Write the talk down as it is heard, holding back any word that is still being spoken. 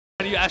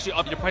How do you actually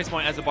up your price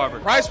point as a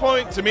barber? Price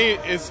point to me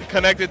is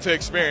connected to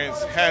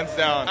experience, hands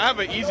down. I have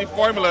an easy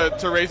formula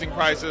to raising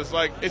prices.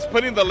 Like, it's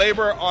putting the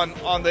labor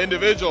on the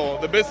individual,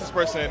 the business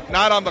person,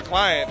 not on the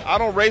client. I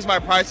don't raise my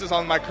prices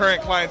on my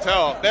current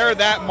clientele. They're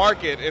that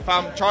market. If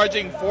I'm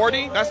charging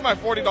 $40, that's my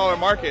 $40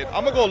 market.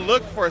 I'm gonna go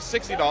look for a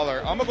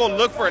 $60. I'm gonna go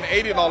look for an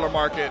 $80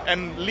 market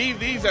and leave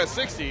these at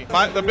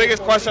 $60. The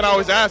biggest question I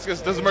always ask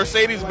is, does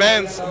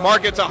Mercedes-Benz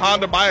market to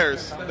Honda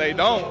buyers? They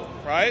don't.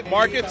 Right?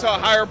 Market to a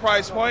higher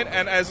price point,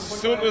 and as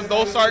soon as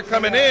those start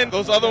coming in,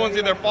 those other ones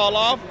either fall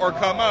off or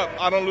come up.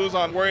 I don't lose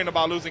on worrying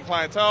about losing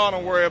clientele. I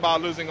don't worry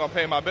about losing on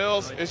paying my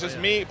bills. It's just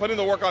me putting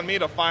the work on me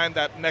to find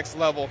that next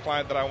level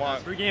client that I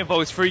want. Free game,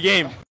 folks. Free game.